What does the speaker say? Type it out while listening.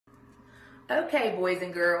Okay, boys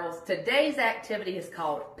and girls, today's activity is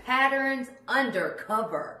called Patterns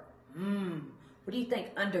Undercover. What do you think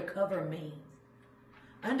undercover means?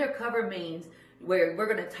 Undercover means where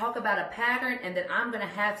we're going to talk about a pattern and then I'm going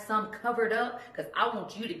to have some covered up because I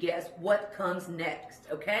want you to guess what comes next,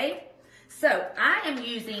 okay? So I am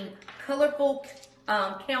using colorful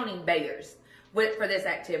counting bears for this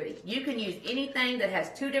activity. You can use anything that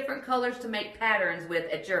has two different colors to make patterns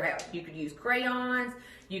with at your house. You could use crayons,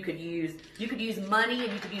 you could use money,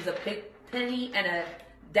 and you could use a penny and a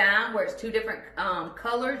dime where it's two different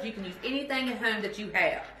colors. You can use anything at home that you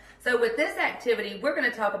have. So with this activity, we're going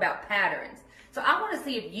to talk about patterns. So I want to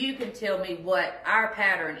see if you can tell me what our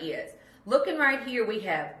pattern is. Looking right here, we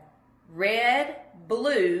have red,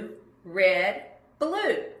 blue, red,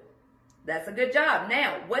 blue. That's a good job.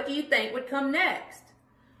 Now, what do you think would come next?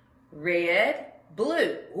 Red,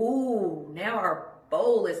 blue. Ooh, now our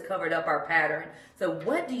bowl is covered up our pattern. So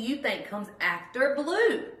what do you think comes after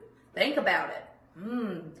blue? Think about it.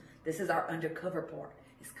 This is our undercover part.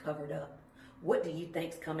 It's covered up. What do you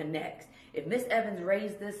think's coming next? If Miss Evans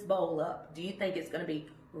raised this bowl up, do you think it's going to be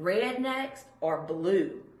red next or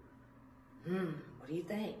blue? What do you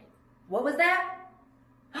think? What was that?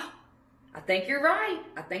 I think you're right.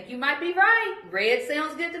 I think you might be right. Red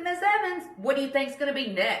sounds good to Miss Evans. What do you think's going to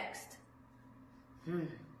be next?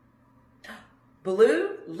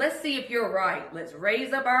 Blue? Let's see if you're right. Let's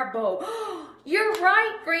raise up our bowl. You're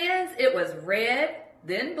right, friends. It was red,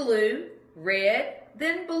 then blue, red,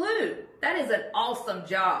 then blue. That is an awesome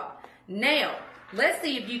job. Now, let's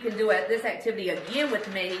see if you can do this activity again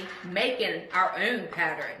with me, making our own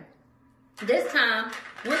pattern. This time,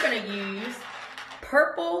 we're going to use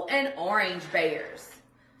purple and orange bears.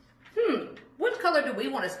 What color do we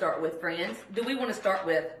want to start with, friends? Do we want to start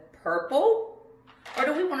with purple or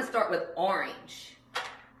do we want to start with orange?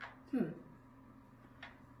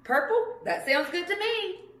 Purple? That sounds good to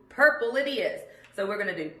me. Purple it is. So we're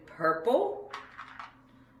going to do purple.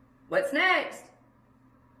 What's next?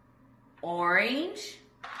 Orange.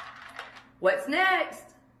 What's next?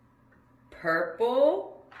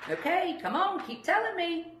 Purple. Okay, come on, keep telling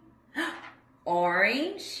me.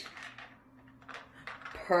 Orange,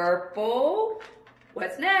 purple,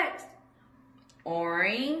 what's next?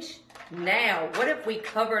 Orange. Now, what if we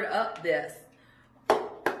covered up this?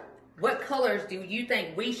 What colors do you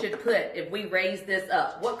think we should put if we raise this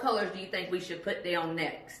up? What colors do you think we should put down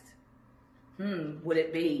next? Would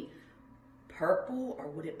it be purple or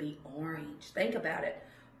would it be orange? Think about it.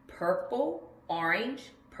 Purple,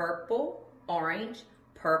 orange, purple, orange,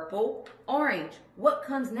 purple, orange. What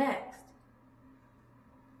comes next?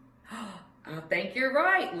 I think you're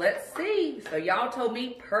right. Let's see. So y'all told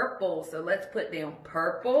me purple. So let's put down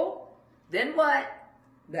purple. Then what?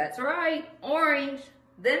 That's right. Orange.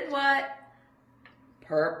 Then what?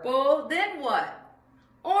 Purple. Then what?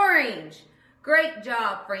 Orange. Great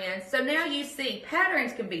job, friends. So now you see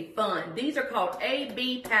patterns can be fun. These are called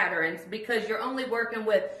A-B patterns because you're only working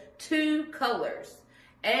with two colors.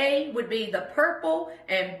 A would be the purple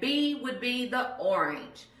and B would be the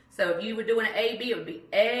orange. So if you were doing an A-B, it would be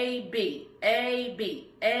A-B, A-B,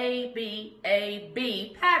 A-B,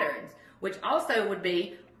 A-B patterns, which also would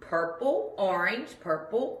be purple, orange,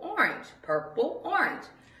 purple, orange, purple, orange.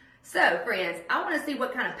 So friends, I want to see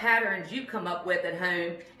what kind of patterns you come up with at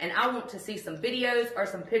home, and I want to see some videos or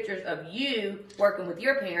some pictures of you working with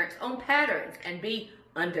your parents on patterns and be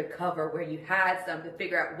undercover where you hide some to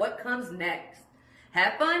figure out what comes next.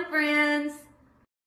 Have fun, friends.